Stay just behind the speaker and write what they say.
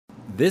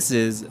This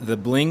is the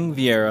Bling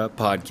Vieira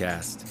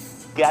podcast.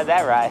 Got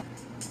that right.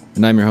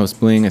 And I'm your host,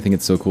 Bling. I think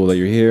it's so cool that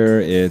you're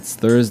here. It's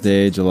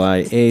Thursday,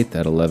 July 8th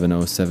at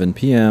 11:07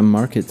 p.m.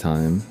 market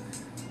time.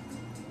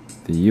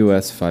 The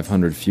U.S.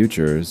 500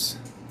 futures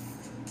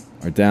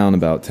are down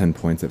about 10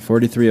 points at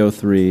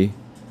 43.03.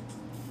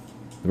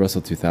 The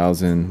Russell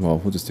 2000, well,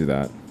 we'll just do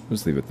that. We'll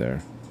just leave it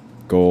there.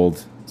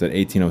 Gold is at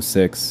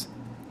 18.06.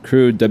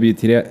 Crude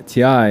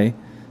WTI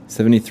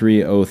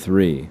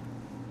 73.03.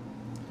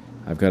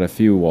 I've got a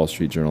few Wall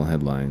Street Journal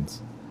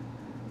headlines.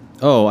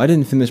 Oh, I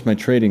didn't finish my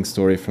trading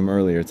story from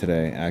earlier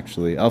today,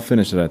 actually. I'll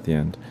finish it at the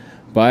end.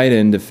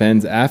 Biden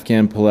defends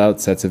Afghan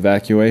pullout, sets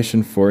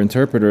evacuation for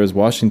interpreters.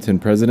 Washington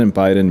President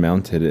Biden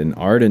mounted an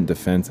ardent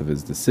defense of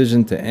his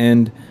decision to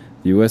end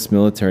the U.S.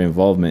 military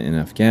involvement in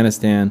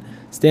Afghanistan,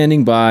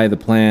 standing by the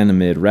plan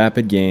amid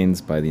rapid gains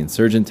by the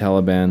insurgent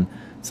Taliban,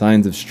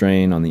 signs of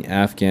strain on the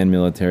Afghan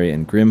military,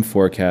 and grim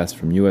forecasts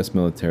from U.S.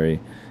 military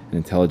and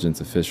intelligence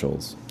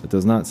officials. It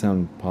does not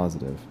sound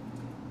positive.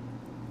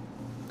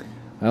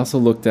 I also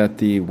looked at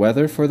the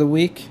weather for the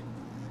week,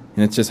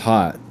 and it's just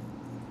hot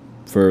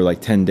for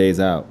like 10 days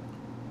out.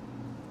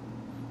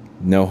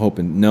 No hope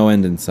and no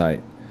end in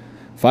sight.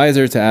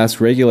 Pfizer to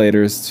ask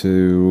regulators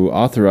to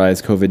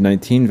authorize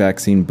COVID-19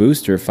 vaccine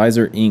booster.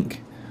 Pfizer Inc.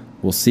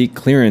 will seek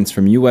clearance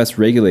from U.S.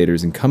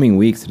 regulators in coming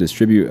weeks to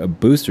distribute a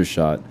booster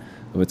shot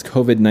of its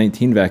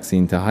COVID-19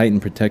 vaccine to heighten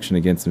protection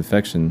against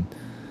infection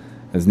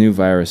as new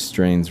virus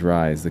strains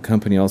rise. The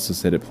company also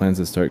said it plans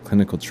to start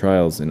clinical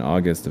trials in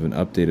August of an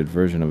updated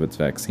version of its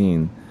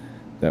vaccine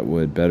that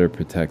would better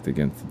protect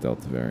against the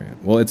Delta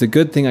variant. Well, it's a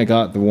good thing I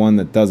got the one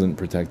that doesn't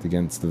protect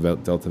against the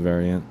Delta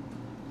variant.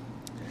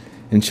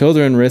 In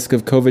children, risk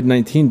of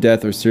COVID-19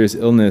 death or serious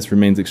illness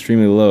remains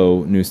extremely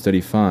low, new study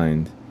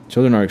find.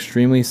 Children are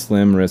extremely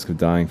slim risk of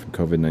dying from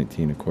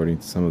COVID-19, according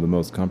to some of the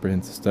most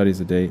comprehensive studies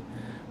to date,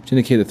 which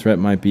indicate the threat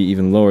might be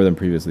even lower than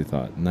previously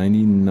thought.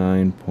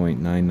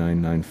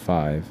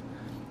 99.9995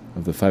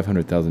 of the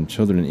 500,000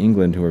 children in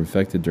England who were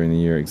infected during the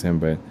year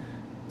examined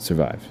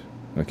survived.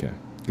 Okay,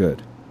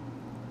 good.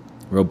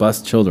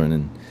 Robust children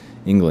in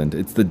England.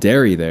 It's the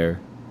dairy there.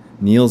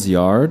 Neal's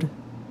Yard.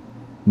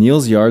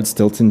 Neal's Yard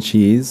Stilton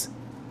cheese.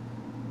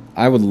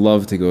 I would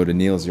love to go to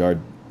Neal's Yard,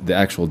 the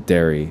actual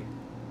dairy.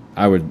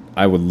 I would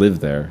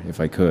live there if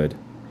I could.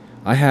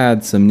 I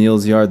had some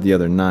Neal's Yard the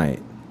other night.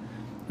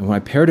 And when I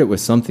paired it with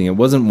something, it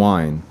wasn't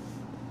wine.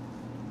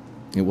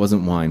 It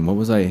wasn't wine. What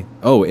was I?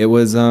 Oh, it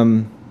was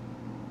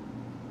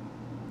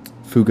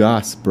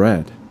fougasse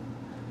bread.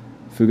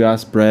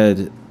 Fougasse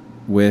bread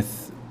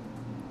with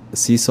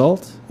sea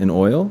salt and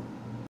oil.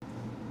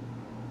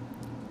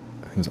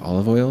 I think it was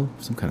olive oil,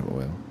 some kind of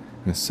oil.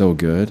 And it's so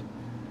good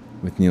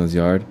with Neal's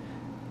Yard.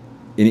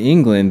 In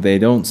England, they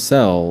don't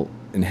sell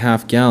in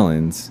half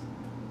gallons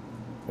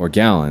or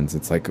gallons.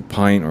 It's like a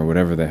pint or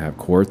whatever they have,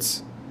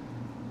 quarts.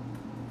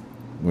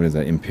 What is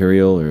that,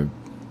 Imperial or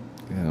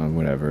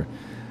whatever.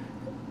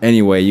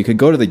 Anyway, you could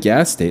go to the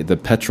the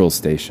petrol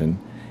station,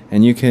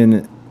 and you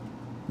can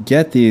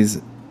get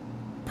these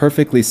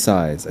perfectly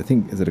sized, I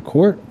think, is it a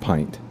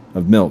pint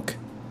of milk?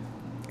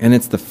 And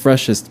it's the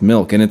freshest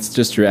milk, and it's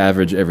just your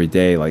average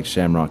everyday, like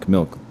Shamrock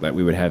milk that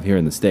we would have here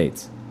in the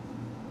States.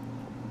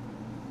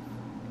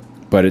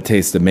 But it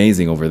tastes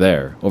amazing over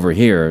there. Over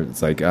here,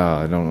 it's like,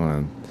 I don't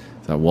want to,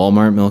 is that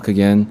Walmart milk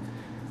again?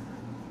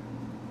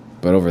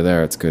 But over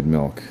there, it's good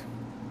milk.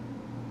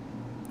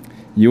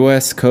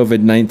 U.S.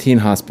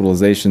 COVID-19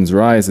 hospitalizations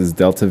rise as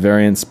Delta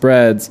variant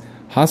spreads.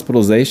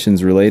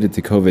 Hospitalizations related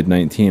to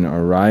COVID-19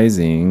 are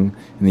rising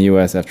in the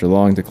U.S. after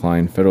long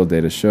decline. Federal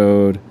data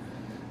showed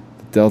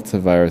the Delta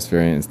virus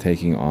variant is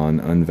taking on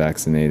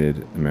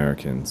unvaccinated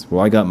Americans.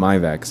 Well, I got my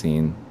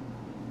vaccine.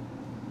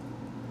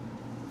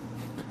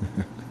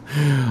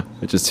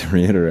 Just to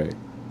reiterate.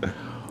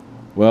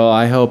 Well,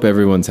 I hope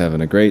everyone's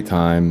having a great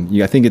time.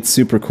 I think it's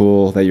super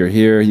cool that you're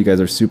here. You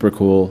guys are super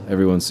cool.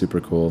 Everyone's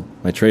super cool.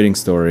 My trading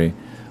story.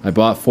 I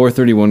bought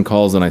 431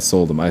 calls and I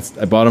sold them. I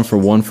bought them for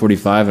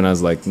 145 and I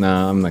was like,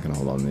 nah, I'm not going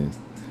to hold on these.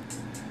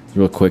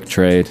 Real quick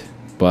trade.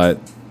 But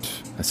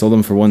I sold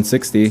them for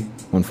 160,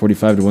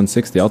 145 to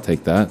 160. I'll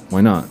take that.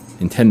 Why not?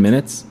 In 10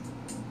 minutes?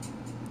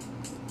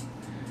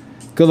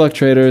 Good luck,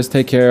 traders.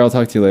 Take care. I'll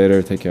talk to you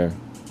later. Take care.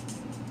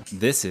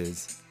 This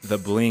is the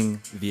Bling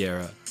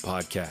Vieira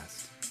podcast.